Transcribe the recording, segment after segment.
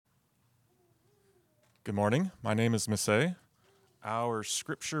Good morning. My name is Misay. Our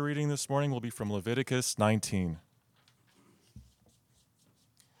scripture reading this morning will be from Leviticus 19.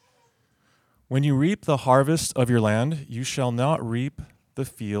 When you reap the harvest of your land, you shall not reap the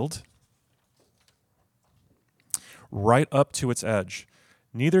field right up to its edge.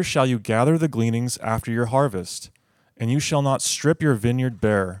 Neither shall you gather the gleanings after your harvest, and you shall not strip your vineyard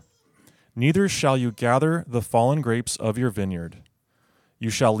bare. Neither shall you gather the fallen grapes of your vineyard.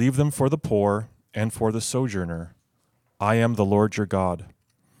 You shall leave them for the poor and for the sojourner. I am the Lord your God.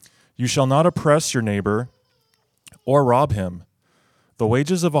 You shall not oppress your neighbor or rob him. The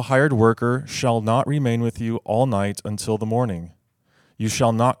wages of a hired worker shall not remain with you all night until the morning. You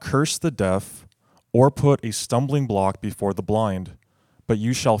shall not curse the deaf or put a stumbling block before the blind, but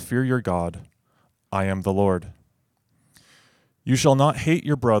you shall fear your God. I am the Lord. You shall not hate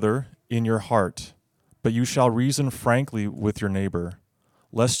your brother in your heart, but you shall reason frankly with your neighbor,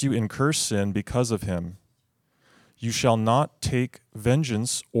 lest you incur sin because of him. You shall not take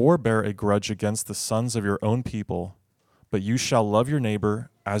vengeance or bear a grudge against the sons of your own people, but you shall love your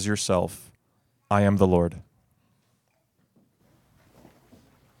neighbor as yourself. I am the Lord.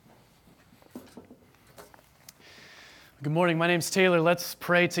 Good morning. My name's Taylor. Let's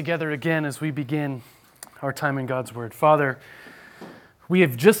pray together again as we begin our time in God's Word. Father, we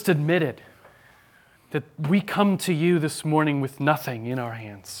have just admitted that we come to you this morning with nothing in our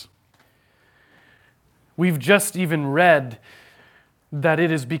hands. We've just even read that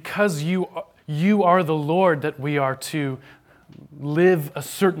it is because you are the Lord that we are to live a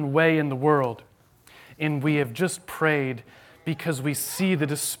certain way in the world. And we have just prayed because we see the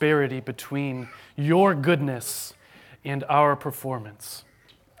disparity between your goodness and our performance.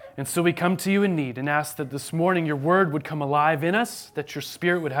 And so we come to you in need and ask that this morning your word would come alive in us, that your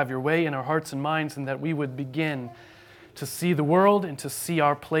Spirit would have your way in our hearts and minds, and that we would begin to see the world and to see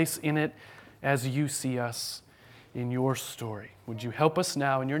our place in it as you see us in your story. Would you help us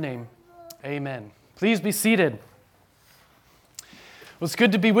now in your name? Amen. Please be seated. Well, it's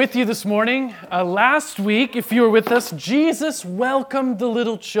good to be with you this morning. Last week, if you were with us, Jesus welcomed the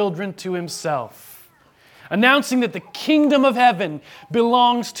little children to himself, announcing that the kingdom of heaven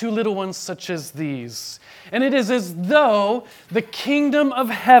belongs to little ones such as these. And it is as though the kingdom of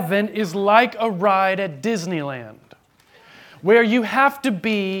heaven is like a ride at Disneyland, where you have to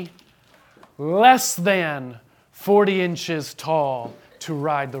be less than 40 inches tall to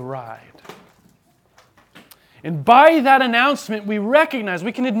ride the ride. And by that announcement, we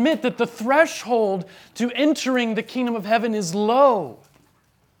can admit that the threshold to entering the kingdom of heaven is low.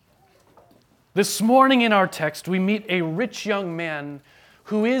 This morning in our text, we meet a rich young man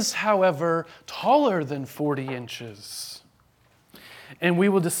who is, however, taller than 40 inches. And we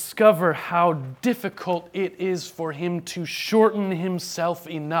will discover how difficult it is for him to shorten himself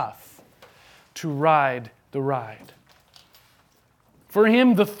enough to ride the ride. For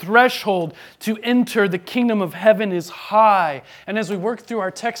him, the threshold to enter the kingdom of heaven is high. And as we work through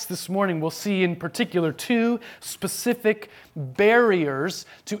our text this morning, we'll see in particular two specific barriers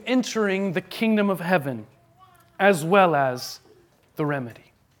to entering the kingdom of heaven, as well as the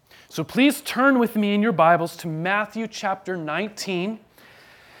remedy. So please turn with me in your Bibles to Matthew chapter 19,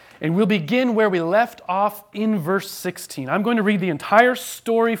 and we'll begin where we left off in verse 16. I'm going to read the entire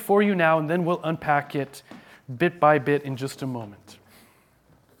story for you now, and then we'll unpack it bit by bit in just a moment.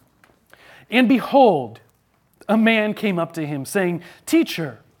 And behold, a man came up to him, saying,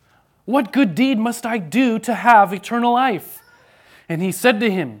 "Teacher, what good deed must I do to have eternal life?" And he said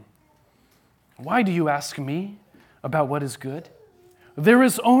to him, "Why do you ask me about what is good? There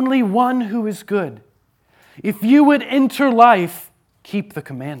is only one who is good. If you would enter life, keep the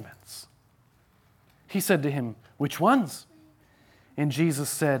commandments." He said to him, "Which ones?" And Jesus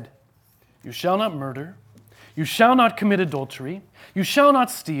said, "You shall not murder. You shall not commit adultery. You shall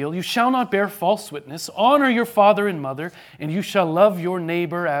not steal. You shall not bear false witness. Honor your father and mother, and you shall love your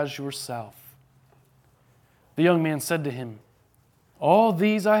neighbor as yourself." The young man said to him, "All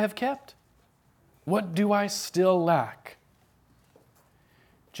these I have kept. What do I still lack?"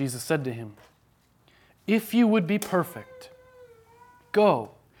 Jesus said to him, "If you would be perfect,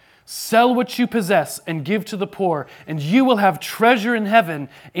 go, sell what you possess and give to the poor, and you will have treasure in heaven,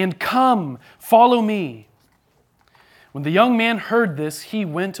 and come, follow me." When the young man heard this, he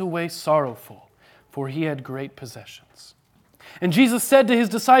went away sorrowful, for he had great possessions. And Jesus said to his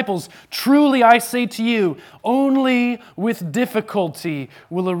disciples, "Truly I say to you, only with difficulty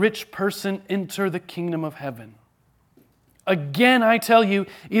will a rich person enter the kingdom of heaven. Again, I tell you,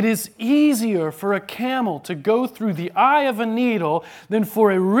 it is easier for a camel to go through the eye of a needle than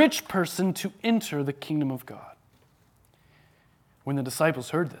for a rich person to enter the kingdom of God." When the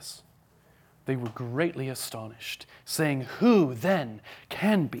disciples heard this, they were greatly astonished, saying, "Who then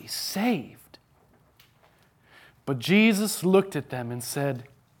can be saved?" But Jesus looked at them and said,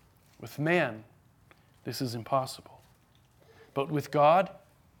 "With man, this is impossible. But with God,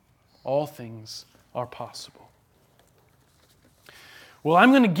 all things are possible." Well,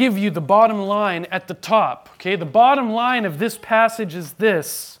 I'm going to give you the bottom line at the top. Okay, the bottom line of this passage is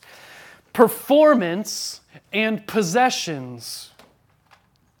this: performance and possessions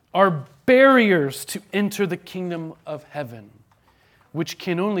are barriers to enter the kingdom of heaven, which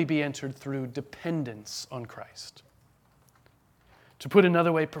can only be entered through dependence on Christ. To put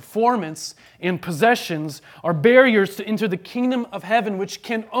another way, performance and possessions are barriers to enter the kingdom of heaven, which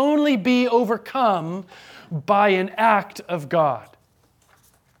can only be overcome by an act of God.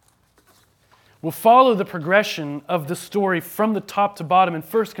 We'll follow the progression of the story from the top to bottom and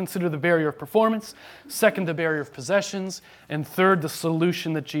first consider the barrier of performance, second the barrier of possessions, and third the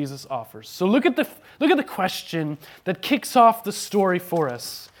solution that Jesus offers. So look at the question that kicks off the story for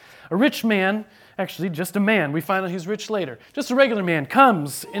us. A rich man, actually just a man, we find out he's rich later, just a regular man,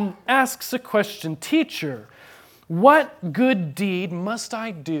 comes and asks a question, "Teacher, what good deed must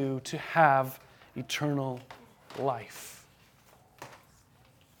I do to have eternal life?"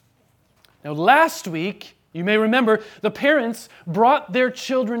 Now, last week, you may remember, the parents brought their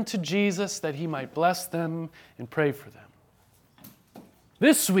children to Jesus that he might bless them and pray for them.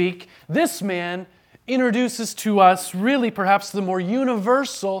 This week, this man introduces to us really perhaps the more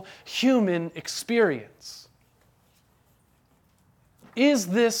universal human experience. Is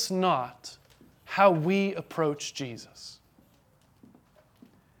this not how we approach Jesus?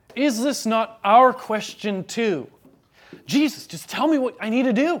 Is this not our question too? Jesus, just tell me what I need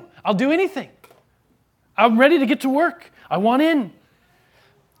to do. I'll do anything. I'm ready to get to work. I want in.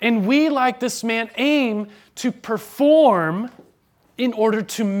 And we, like this man, aim to perform in order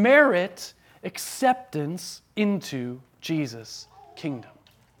to merit acceptance into Jesus' kingdom.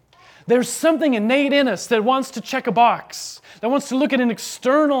 There's something innate in us that wants to check a box, that wants to look at an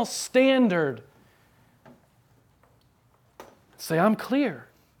external standard. Say, I'm clear.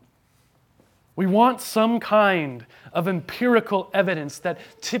 We want some kind of empirical evidence that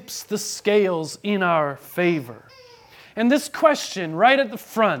tips the scales in our favor. And this question right at the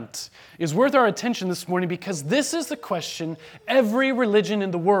front is worth our attention this morning because this is the question every religion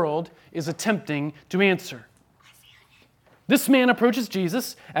in the world is attempting to answer. This man approaches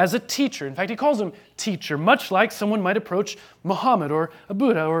Jesus as a teacher. In fact, he calls him teacher, much like someone might approach Muhammad or a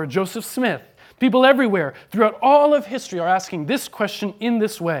Buddha or a Joseph Smith. People everywhere throughout all of history are asking this question in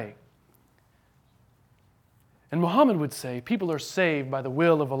this way. And Muhammad would say, people are saved by the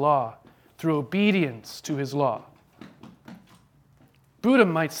will of Allah through obedience to His law. Buddha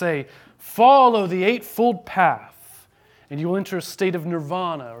might say, follow the Eightfold Path, and you will enter a state of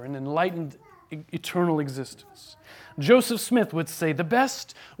nirvana or an enlightened eternal existence. Joseph Smith would say, the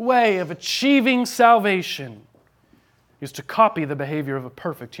best way of achieving salvation is to copy the behavior of a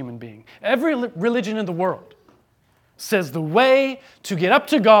perfect human being. Every religion in the world says the way to get up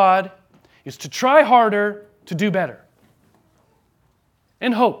to God is to try harder, to do better.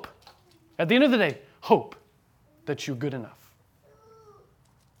 And hope. At the end of the day, hope that you're good enough.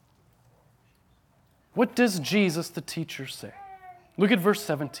 What does Jesus, the teacher, say? Look at verse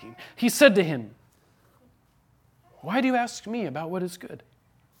 17. He said to him, "Why do you ask me about what is good?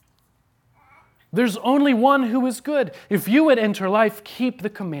 There's only one who is good. If you would enter life, keep the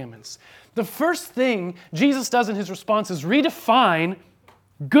commandments." The first thing Jesus does in his response is redefine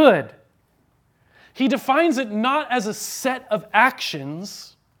good. He defines it not as a set of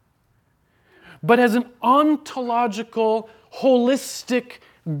actions, but as an ontological, holistic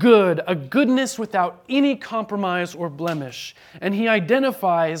good, a goodness without any compromise or blemish. And he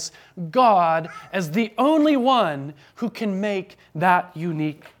identifies God as the only one who can make that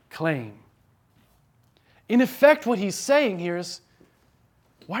unique claim. In effect, what he's saying here is,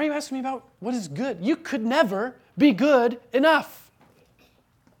 why are you asking me about what is good? You could never be good enough.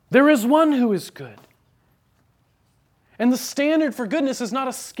 There is one who is good. And the standard for goodness is not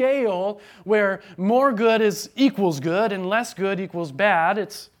a scale where more good equals good and less good equals bad.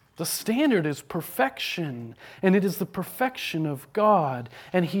 The standard is perfection, and it is the perfection of God,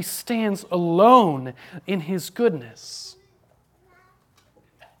 and He stands alone in His goodness.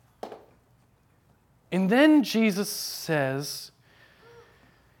 And then Jesus says,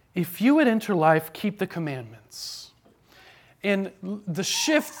 if you would enter life, keep the commandments. And the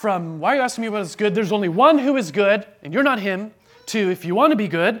shift from, why are you asking me what is good? There's only one who is good, and you're not him, to, if you want to be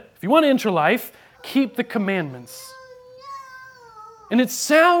good, if you want to enter life, keep the commandments. And it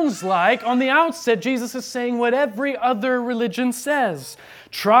sounds like, on the outset, Jesus is saying what every other religion says.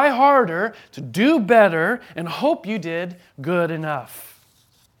 Try harder to do better and hope you did good enough.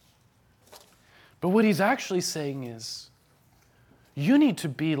 But what he's actually saying is, you need to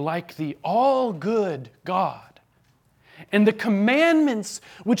be like the all-good God. And the commandments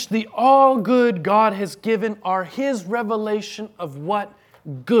which the all-good God has given are His revelation of what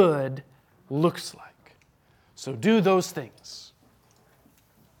good looks like. So do those things.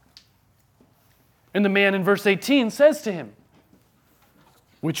 And the man in verse 18 says to him,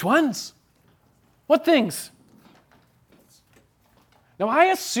 which ones? What things? Now I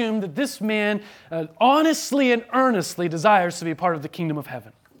assume that this man honestly and earnestly desires to be part of the kingdom of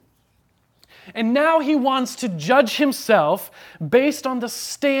heaven. And now he wants to judge himself based on the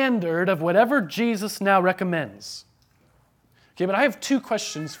standard of whatever Jesus now recommends. Okay, but I have two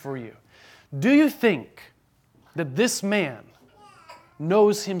questions for you. Do you think that this man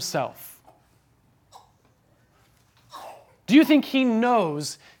knows himself? Do you think he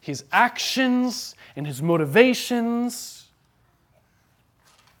knows his actions and his motivations?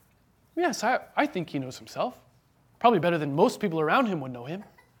 Yes, I think he knows himself. Probably better than most people around him would know him.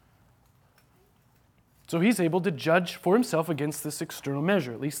 So he's able to judge for himself against this external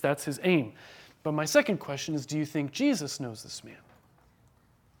measure. At least that's his aim. But my second question is, do you think Jesus knows this man?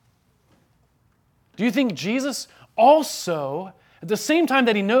 Do you think Jesus also, at the same time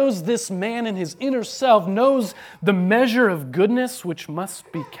that he knows this man in his inner self, knows the measure of goodness which must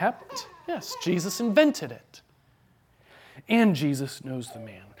be kept? Yes, Jesus invented it. And Jesus knows the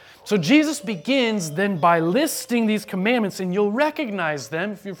man. So Jesus begins then by listing these commandments, and you'll recognize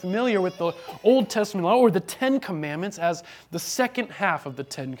them if you're familiar with the Old Testament law or the Ten Commandments as the second half of the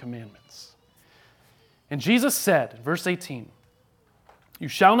Ten Commandments. And Jesus said, in verse 18, "You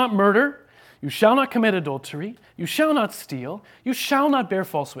shall not murder, you shall not commit adultery, you shall not steal, you shall not bear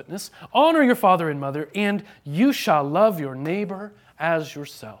false witness, honor your father and mother, and you shall love your neighbor as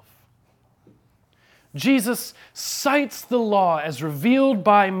yourself." Jesus cites the law as revealed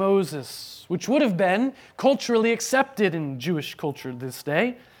by Moses, which would have been culturally accepted in Jewish culture this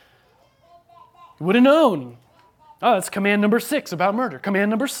day. He would have known. Oh, that's command number 6 about murder. Command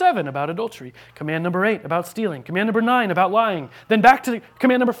number 7 about adultery. Command number 8 about stealing. Command number 9 about lying. Then back to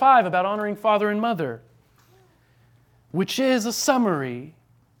command number 5 about honoring father and mother, which is a summary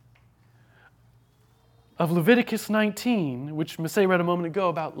of Leviticus 19, which Massey read a moment ago,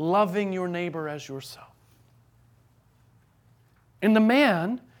 about loving your neighbor as yourself. And the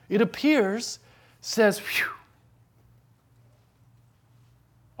man, it appears, says, "Phew,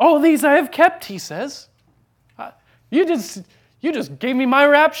 all these I have kept," he says. You just gave me my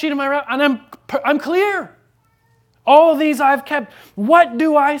rap sheet and I'm clear. All these I've kept. What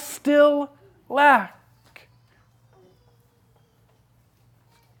do I still lack?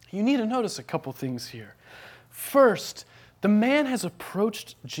 You need to notice a couple things here. First, the man has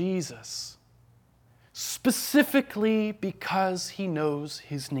approached Jesus specifically because he knows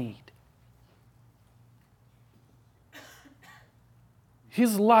his need.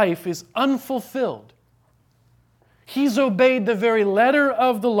 His life is unfulfilled. He's obeyed the very letter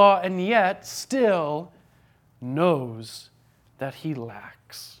of the law and yet still knows that he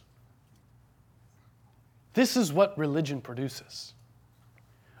lacks. This is what religion produces.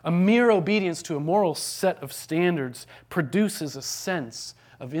 A mere obedience to a moral set of standards produces a sense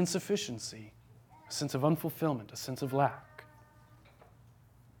of insufficiency, a sense of unfulfillment, a sense of lack.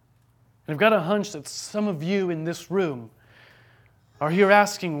 And I've got a hunch that some of you in this room are here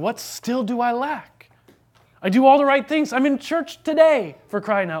asking, what still do I lack? I do all the right things. I'm in church today, for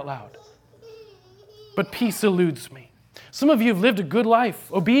crying out loud. But peace eludes me. Some of you have lived a good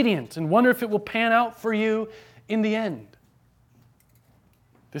life, obedient, and wonder if it will pan out for you in the end.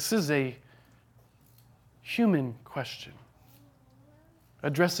 This is a human question,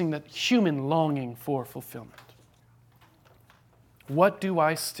 addressing that human longing for fulfillment. What do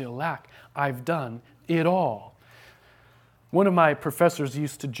I still lack? I've done it all. One of my professors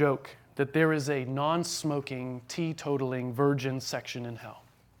used to joke that there is a non-smoking, teetotaling virgin section in hell.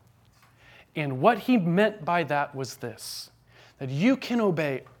 And what he meant by that was this, that you can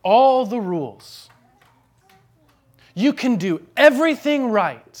obey all the rules. You can do everything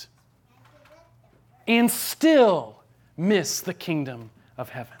right and still miss the kingdom of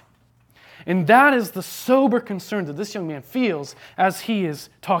heaven. And that is the sober concern that this young man feels as he is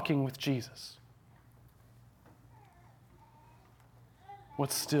talking with Jesus.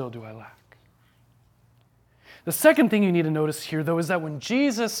 What still do I lack? The second thing you need to notice here, though, is that when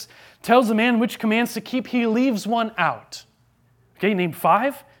Jesus tells a man which commands to keep, he leaves one out. Okay, named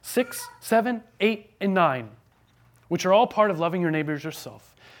 5, 6, 7, 8, and 9. which are all part of loving your neighbor as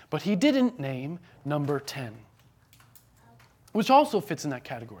yourself. But he didn't name number 10, which also fits in that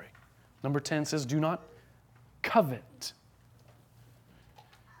category. Number 10 says, do not covet.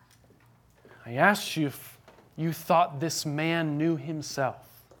 I asked you if you thought this man knew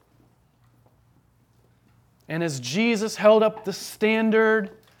himself. And as Jesus held up the standard,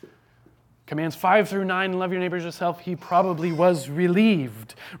 commands 5 through 9, love your neighbor as yourself, he probably was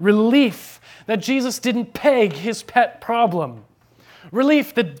relieved. Relief that Jesus didn't peg his pet problem.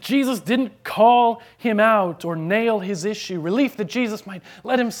 Relief that Jesus didn't call him out or nail his issue. Relief that Jesus might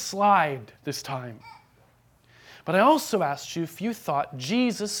let him slide this time. But I also asked you if you thought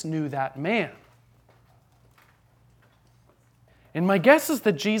Jesus knew that man. And my guess is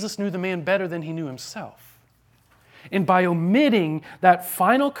that Jesus knew the man better than he knew himself. And by omitting that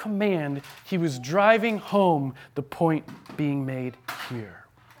final command, he was driving home the point being made here.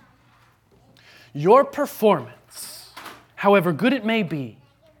 Your performance, however good it may be,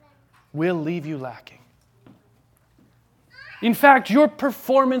 will leave you lacking. In fact, your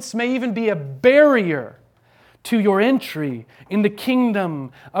performance may even be a barrier to your entry in the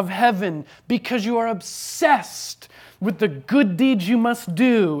kingdom of heaven because you are obsessed with the good deeds you must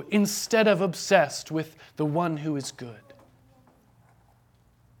do instead of obsessed with the one who is good.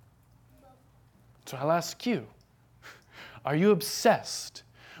 So I'll ask you, are you obsessed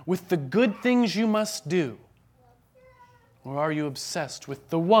with the good things you must do, or are you obsessed with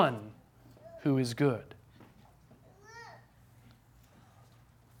the one who is good?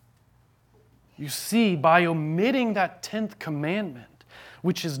 You see, by omitting that 10th commandment,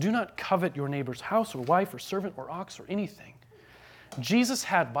 which is do not covet your neighbor's house or wife or servant or ox or anything, Jesus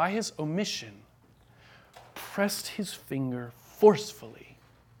had, by his omission, pressed his finger forcefully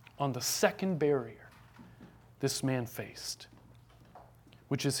on the second barrier this man faced,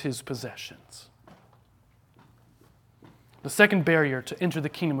 which is his possessions. The second barrier to enter the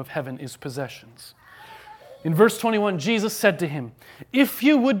kingdom of heaven is possessions. In verse 21, Jesus said to him, "If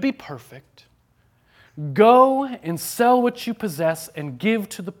you would be perfect, go and sell what you possess and give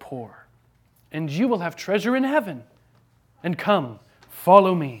to the poor, and you will have treasure in heaven. And come,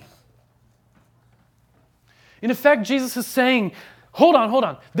 follow me." In effect, Jesus is saying, hold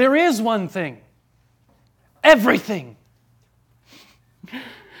on. There is one thing. Everything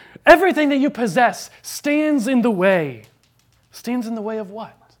that you possess stands in the way. Stands in the way of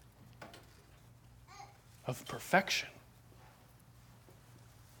what? Of perfection.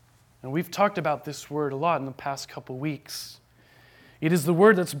 And we've talked about this word a lot in the past couple weeks. It is the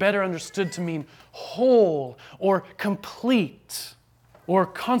word that's better understood to mean whole or complete, or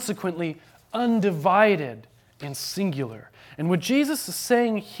consequently undivided and singular. And what Jesus is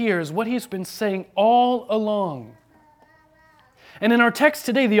saying here is what he's been saying all along. And in our text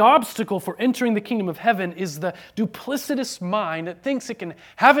today, the obstacle for entering the kingdom of heaven is the duplicitous mind that thinks it can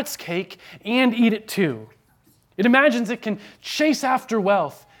have its cake and eat it too. It imagines it can chase after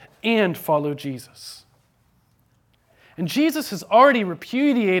wealth and follow Jesus. And Jesus has already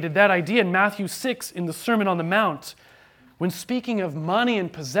repudiated that idea in Matthew 6 in the Sermon on the Mount. When speaking of money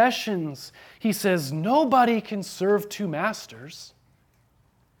and possessions, he says, nobody can serve two masters.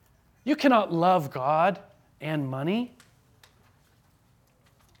 You cannot love God and money.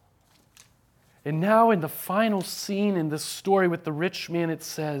 And now in the final scene in this story with the rich man, it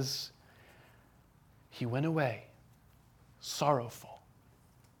says, he went away sorrowful,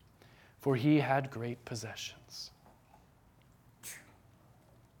 for he had great possessions.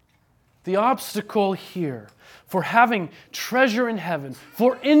 The obstacle here for having treasure in heaven,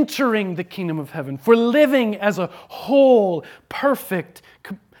 for entering the kingdom of heaven, for living as a whole, perfect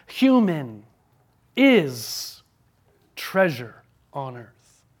human, is treasure on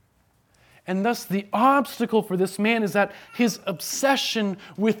earth. And thus the obstacle for this man is that his obsession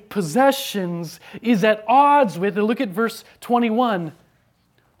with possessions is at odds with, and look at verse 21,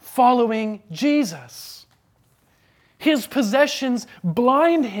 following Jesus. His possessions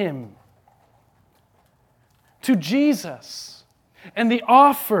blind him to Jesus and the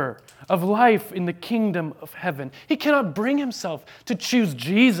offer of life in the kingdom of heaven. He cannot bring himself to choose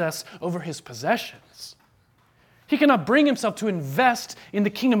Jesus over his possessions. He cannot bring himself to invest in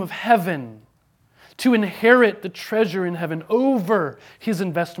the kingdom of heaven, to inherit the treasure in heaven over his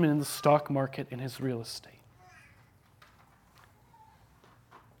investment in the stock market and his real estate.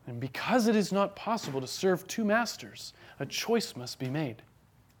 And because it is not possible to serve two masters, a choice must be made.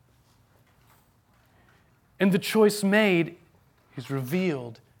 And the choice made is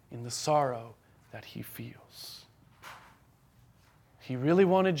revealed in the sorrow that he feels. He really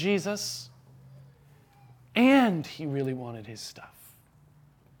wanted Jesus, and he really wanted his stuff.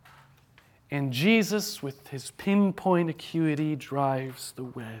 And Jesus, with his pinpoint acuity, drives the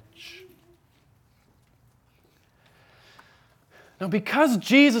wedge. Now, because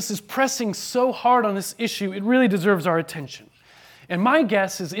Jesus is pressing so hard on this issue, it really deserves our attention. And my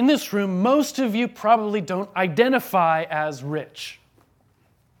guess is, in this room, most of you probably don't identify as rich.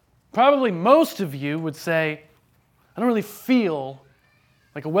 Probably most of you would say, I don't really feel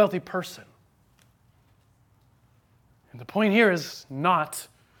like a wealthy person. And the point here is not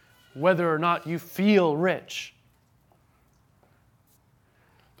whether or not you feel rich.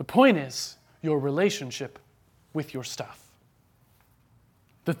 The point is your relationship with your stuff.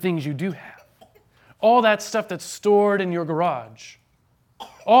 The things you do have. All that stuff that's stored in your garage.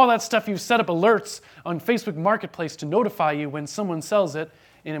 All that stuff you've set up alerts on Facebook Marketplace to notify you when someone sells it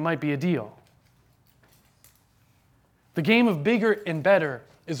and it might be a deal. The game of bigger and better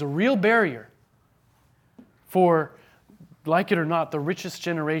is a real barrier for, like it or not, the richest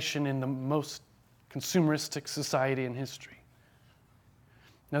generation in the most consumeristic society in history.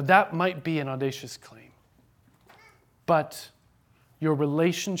 Now that might be an audacious claim, but your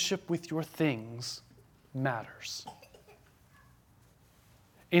relationship with your things matters.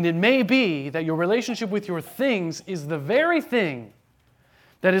 And it may be that your relationship with your things is the very thing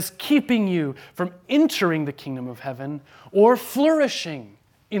that is keeping you from entering the kingdom of heaven or flourishing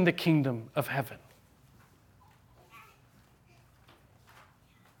in the kingdom of heaven.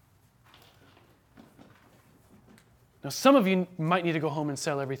 Now, some of you might need to go home and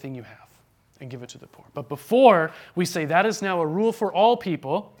sell everything you have and give it to the poor. But before we say that is now a rule for all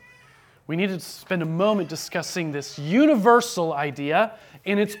people, we need to spend a moment discussing this universal idea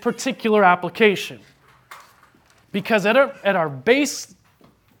in its particular application. Because at our base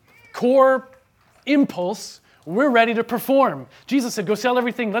core impulse, we're ready to perform. Jesus said, go sell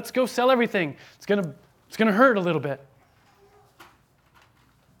everything. Let's go sell everything. It's gonna hurt a little bit.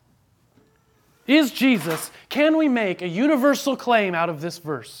 Can we make a universal claim out of this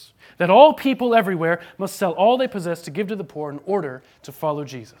verse that all people everywhere must sell all they possess to give to the poor in order to follow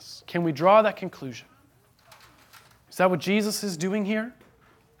Jesus? Can we draw that conclusion? Is that what Jesus is doing here?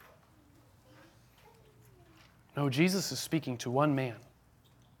 No, Jesus is speaking to one man.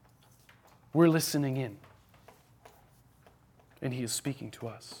 We're listening in. And he is speaking to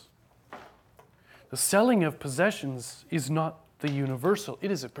us. The selling of possessions is not the universal. It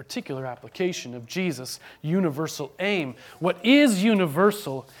is a particular application of Jesus' universal aim. What is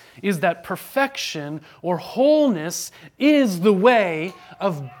universal is that perfection or wholeness is the way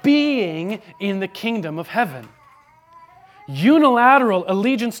of being in the kingdom of heaven. Unilateral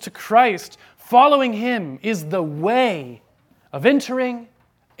allegiance to Christ, following him, is the way of entering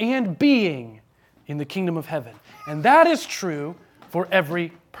and being in the kingdom of heaven. And that is true for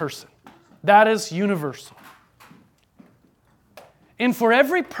every person. That is universal. And for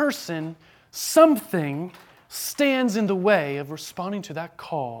every person, something stands in the way of responding to that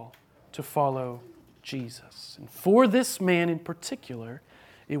call to follow Jesus. And for this man in particular,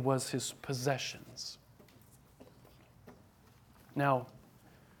 it was his possessions. Now,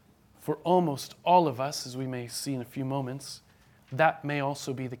 for almost all of us, as we may see in a few moments, that may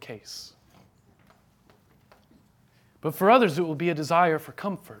also be the case. But for others, it will be a desire for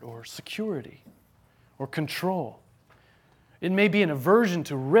comfort or security or control. It may be an aversion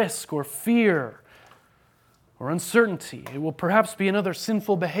to risk or fear or uncertainty. It will perhaps be another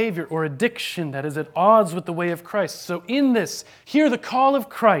sinful behavior or addiction that is at odds with the way of Christ. So in this, hear the call of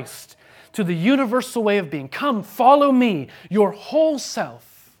Christ to the universal way of being. Come, follow me, your whole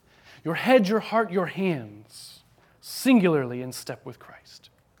self, your head, your heart, your hands, singularly in step with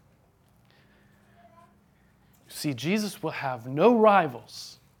Christ. See, Jesus will have no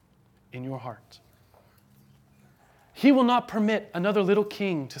rivals in your heart. He will not permit another little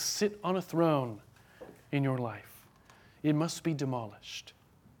king to sit on a throne in your life. It must be demolished.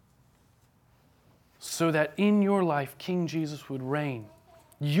 So that in your life, King Jesus would reign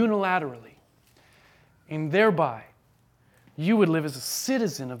unilaterally. And thereby, you would live as a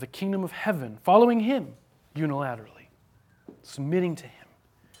citizen of the kingdom of heaven, following him unilaterally, submitting to him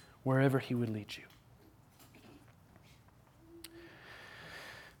wherever he would lead you.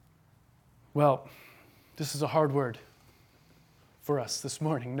 Well, this is a hard word for us this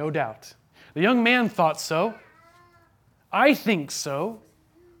morning, no doubt. The young man thought so. I think so.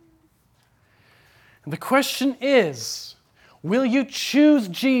 And the question is, will you choose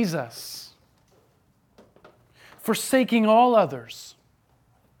Jesus, forsaking all others,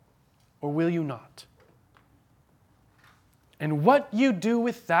 or will you not? And what you do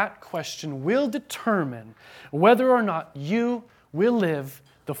with that question will determine whether or not you will live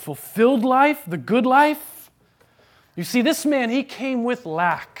the fulfilled life, the good life. You see, this man, he came with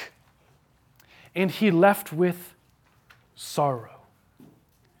lack. And he left with sorrow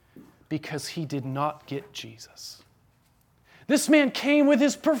because he did not get Jesus. This man came with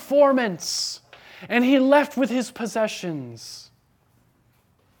his performance, and he left with his possessions.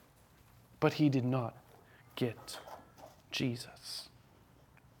 But he did not get Jesus.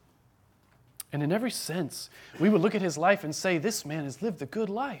 And in every sense, we would look at his life and say, this man has lived a good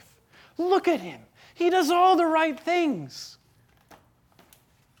life. Look at him. He does all the right things.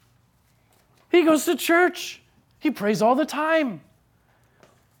 He goes to church. He prays all the time.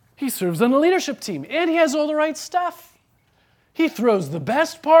 He serves on the leadership team, and he has all the right stuff. He throws the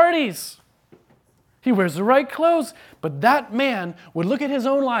best parties. He wears the right clothes. But that man would look at his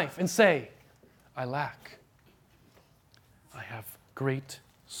own life and say, I lack. I have great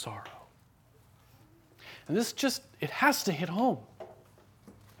sorrow. And this it has to hit home.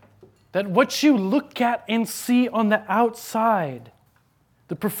 That what you look at and see on the outside,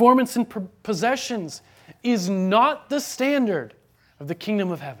 the performance and possessions, is not the standard of the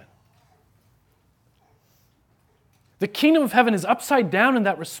kingdom of heaven. The kingdom of heaven is upside down in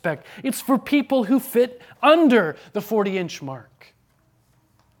that respect. It's for people who fit under the 40-inch mark.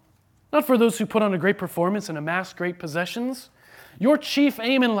 Not for those who put on a great performance and amass great possessions. Your chief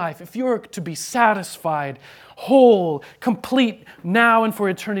aim in life, if you are to be satisfied, whole, complete, now and for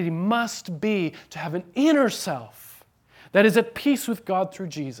eternity, must be to have an inner self that is at peace with God through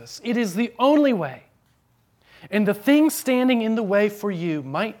Jesus. It is the only way. And the thing standing in the way for you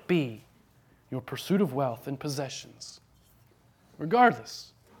might be your pursuit of wealth and possessions,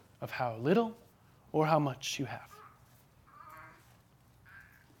 regardless of how little or how much you have.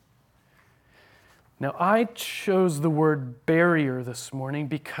 Now, I chose the word barrier this morning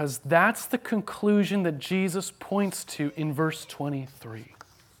because that's the conclusion that Jesus points to in verse 23.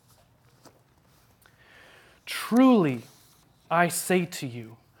 Truly, I say to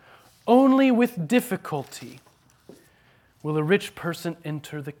you, only with difficulty will a rich person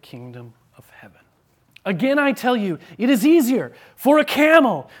enter the kingdom of heaven. Again, I tell you, it is easier for a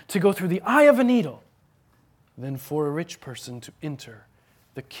camel to go through the eye of a needle than for a rich person to enter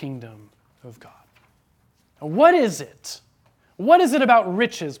the kingdom of God. Now, what is it? What is it about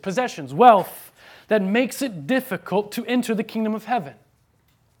riches, possessions, wealth that makes it difficult to enter the kingdom of heaven?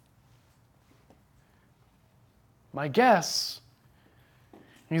 My guess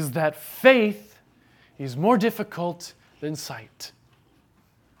is that faith is more difficult than sight.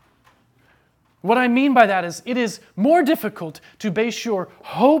 What I mean by that is it is more difficult to base your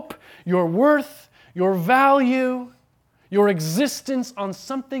hope, your worth, your value, your existence on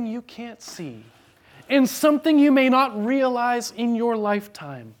something you can't see and something you may not realize in your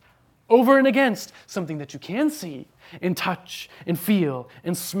lifetime, over and against something that you can see and touch and feel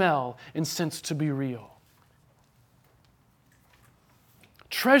and smell and sense to be real.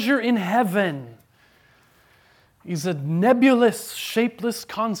 Treasure in heaven is a nebulous, shapeless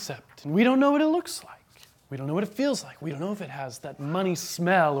concept, and we don't know what it looks like. We don't know what it feels like. We don't know if it has that money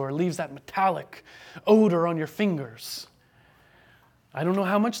smell or leaves that metallic odor on your fingers. I don't know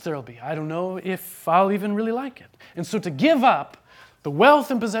how much there'll be. I don't know if I'll even really like it. And so to give up the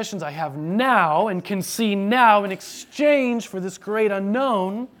wealth and possessions I have now and can see now in exchange for this great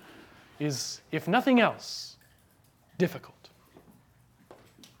unknown is, if nothing else, difficult.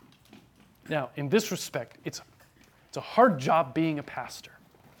 Now, in this respect, it's a hard job being a pastor.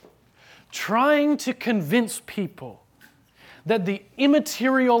 Trying to convince people that the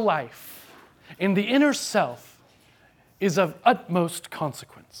immaterial life and the inner self is of utmost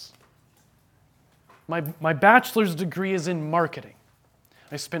consequence. My bachelor's degree is in marketing.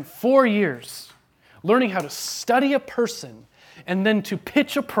 I spent 4 years learning how to study a person and then to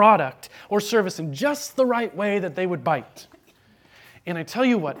pitch a product or service in just the right way that they would bite. And I tell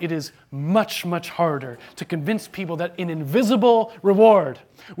you what, it is much, much harder to convince people that an invisible reward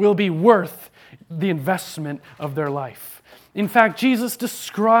will be worth the investment of their life. In fact, Jesus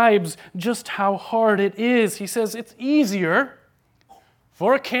describes just how hard it is. He says it's easier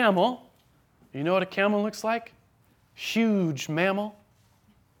for a camel. You know what a camel looks like? Huge mammal.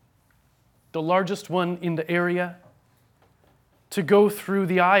 The largest one in the area. To go through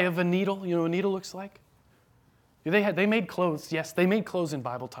the eye of a needle. You know what a needle looks like? They made clothes. Yes, they made clothes in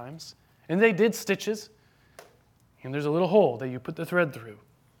Bible times. And they did stitches. And there's a little hole that you put the thread through.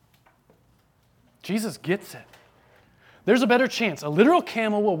 Jesus gets it. There's a better chance a literal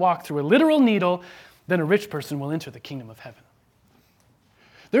camel will walk through a literal needle than a rich person will enter the kingdom of heaven.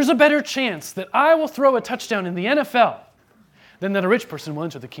 There's a better chance that I will throw a touchdown in the NFL than that a rich person will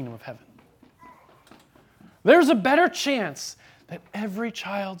enter the kingdom of heaven. There's a better chance that every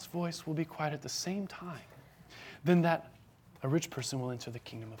child's voice will be quiet at the same time than that a rich person will enter the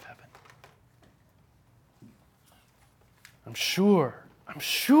kingdom of heaven. I'm sure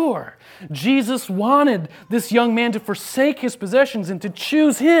Jesus wanted this young man to forsake his possessions and to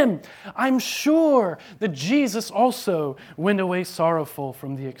choose him. I'm sure that Jesus also went away sorrowful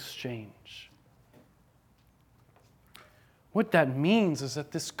from the exchange. What that means is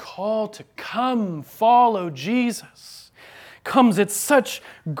that this call to come follow Jesus comes at such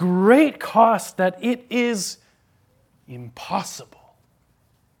great cost that it is impossible.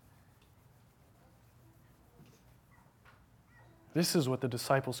 This is what the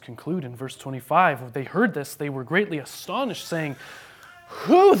disciples conclude in verse 25. When they heard this, they were greatly astonished, saying,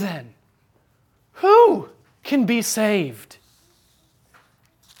 "Who then? Who can be saved?"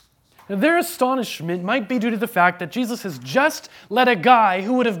 Now, their astonishment might be due to the fact that Jesus has just let a guy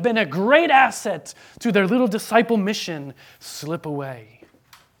who would have been a great asset to their little disciple mission slip away.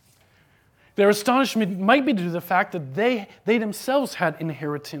 Their astonishment might be due to the fact that they themselves had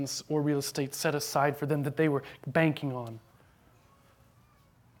inheritance or real estate set aside for them that they were banking on.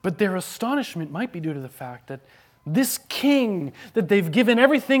 But their astonishment might be due to the fact that this king that they've given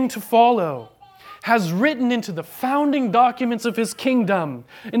everything to follow has written into the founding documents of his kingdom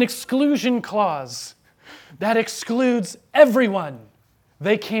an exclusion clause that excludes everyone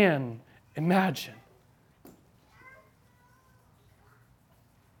they can imagine.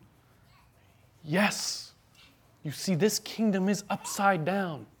 Yes, you see, this kingdom is upside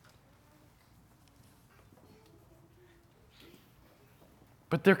down.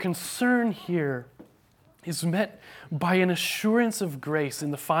 But their concern here is met by an assurance of grace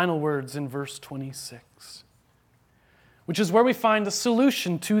in the final words in verse 26, which is where we find the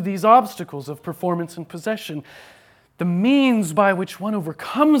solution to these obstacles of performance and possession. The means by which one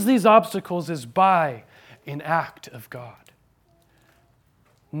overcomes these obstacles is by an act of God.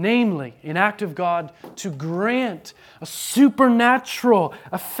 Namely, an act of God to grant a supernatural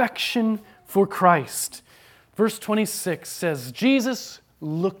affection for Christ. Verse 26 says, Jesus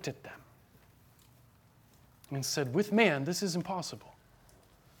looked at them and said, "With man, this is impossible,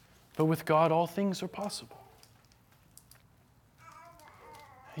 but with God, all things are possible."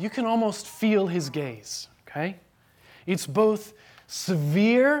 You can almost feel his gaze, okay? It's both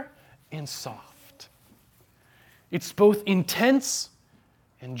severe and soft. It's both intense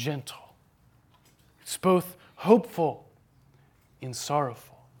and gentle. It's both hopeful and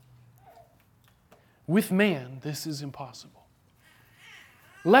sorrowful. With man, this is impossible.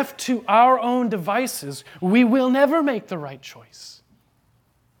 Left to our own devices, we will never make the right choice.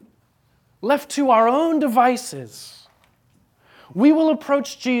 Left to our own devices, we will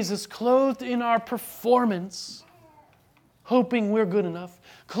approach Jesus clothed in our performance, hoping we're good enough,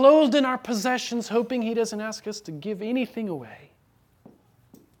 clothed in our possessions, hoping he doesn't ask us to give anything away.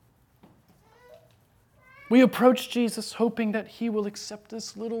 We approach Jesus hoping that he will accept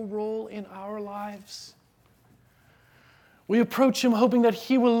this little role in our lives. We approach him hoping that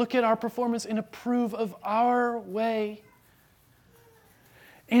he will look at our performance and approve of our way.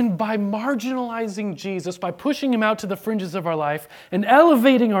 And by marginalizing Jesus, by pushing him out to the fringes of our life and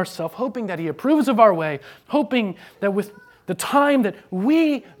elevating ourselves, hoping that he approves of our way, hoping that with the time that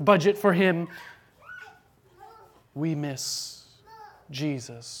we budget for him, we miss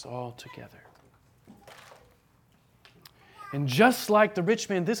Jesus altogether. And just like the rich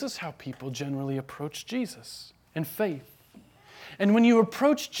man, this is how people generally approach Jesus in faith. And when you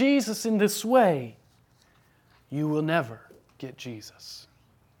approach Jesus in this way, you will never get Jesus.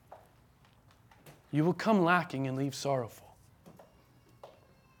 You will come lacking and leave sorrowful.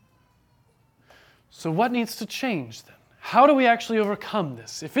 So what needs to change then? How do we actually overcome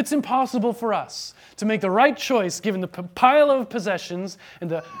this? If it's impossible for us to make the right choice given the pile of possessions and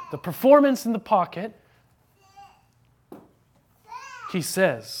the performance in the pocket, he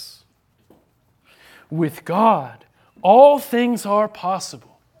says, with God, all things are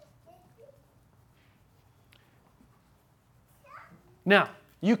possible. Now,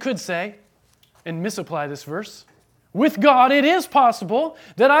 you could say, and misapply this verse, with God it is possible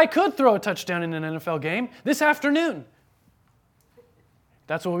that I could throw a touchdown in an NFL game this afternoon.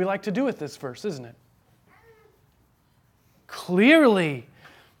 That's what we like to do with this verse, isn't it? Clearly,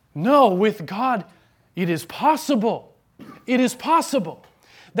 no, with God it is possible. It is possible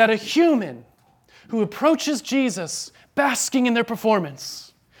that a human who approaches Jesus basking in their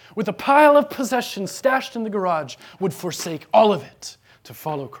performance with a pile of possessions stashed in the garage would forsake all of it to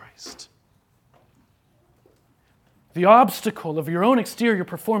follow Christ. The obstacle of your own exterior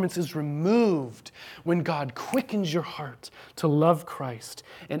performance is removed when God quickens your heart to love Christ,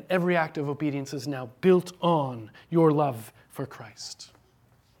 and every act of obedience is now built on your love for Christ.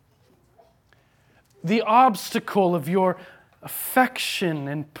 The obstacle of your affection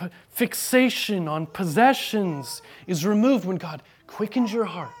and fixation on possessions is removed when God quickens your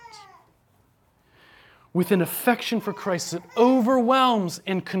heart with an affection for Christ that overwhelms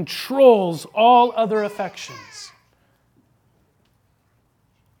and controls all other affections.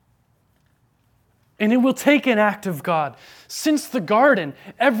 And it will take an act of God. Since the garden,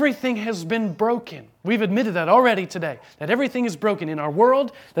 everything has been broken. We've admitted that already today, that everything is broken in our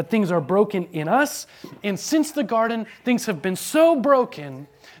world, that things are broken in us. And since the garden, things have been so broken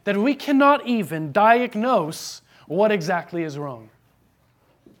that we cannot even diagnose what exactly is wrong.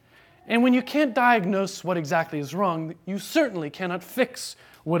 And when you can't diagnose what exactly is wrong, you certainly cannot fix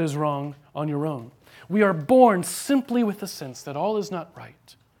what is wrong on your own. We are born simply with the sense that all is not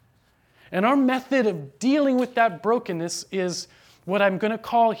right. And our method of dealing with that brokenness is what I'm going to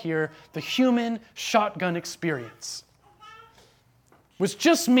call here the human shotgun experience, which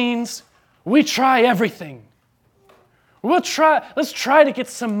just means we try everything. Let's try to get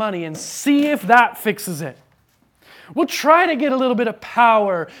some money and see if that fixes it. We'll try to get a little bit of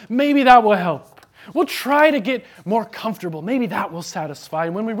power. Maybe that will help. We'll try to get more comfortable. Maybe that will satisfy.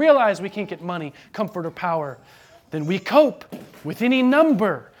 And when we realize we can't get money, comfort, or power, then we cope with any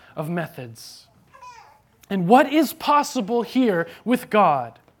number of methods. And what is possible here with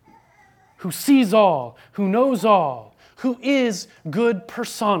God, who sees all, who knows all, who is good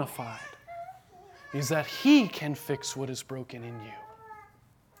personified, is that He can fix what is broken in you.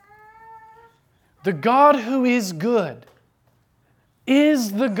 The God who is good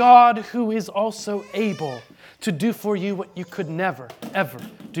is the God who is also able to do for you what you could never, ever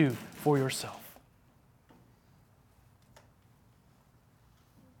do for yourself.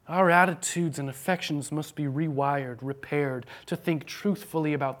 Our attitudes and affections must be rewired, repaired, to think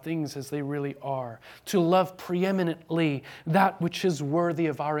truthfully about things as they really are, to love preeminently that which is worthy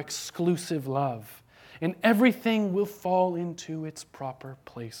of our exclusive love, and everything will fall into its proper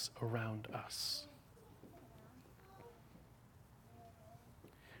place around us.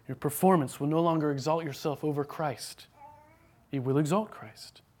 Your performance will no longer exalt yourself over Christ. It will exalt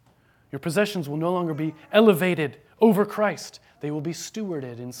Christ. Your possessions will no longer be elevated over Christ. They will be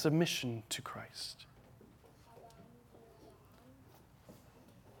stewarded in submission to Christ.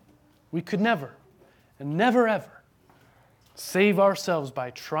 We could never, and never ever, save ourselves by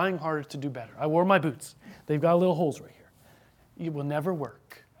trying harder to do better. I wore my boots. They've got little holes right here. It will never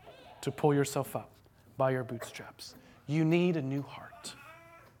work to pull yourself up by your bootstraps. You need a new heart.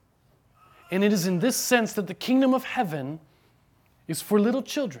 And it is in this sense that the kingdom of heaven is for little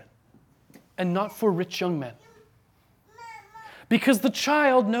children and not for rich young men. Because the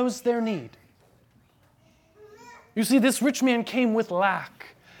child knows their need. You see, this rich man came with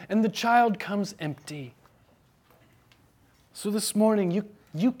lack, and the child comes empty. So this morning,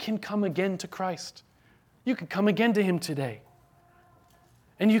 you can come again to Christ. You can come again to Him today.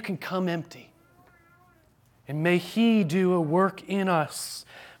 And you can come empty. And may He do a work in us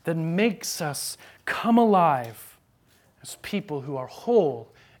that makes us come alive as people who are whole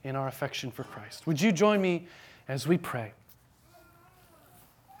in our affection for Christ. Would you join me as we pray?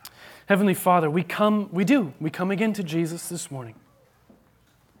 Heavenly Father, we come again to Jesus this morning,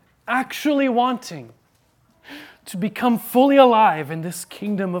 actually wanting to become fully alive in this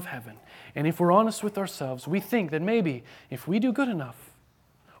kingdom of heaven. And if we're honest with ourselves, we think that maybe if we do good enough,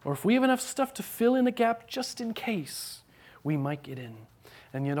 or if we have enough stuff to fill in the gap just in case, we might get in.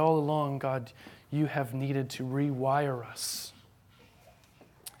 And yet all along, God, you have needed to rewire us.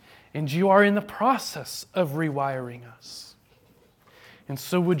 And you are in the process of rewiring us. And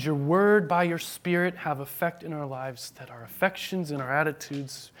so would your word by your Spirit have effect in our lives, that our affections and our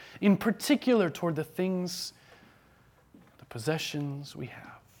attitudes, in particular toward the things, the possessions we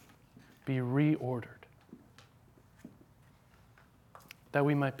have, be reordered. That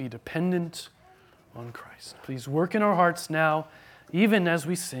we might be dependent on Christ. Please work in our hearts now, even as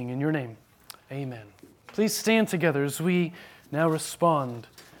we sing in your name. Amen. Please stand together as we now respond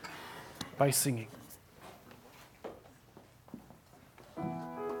by singing.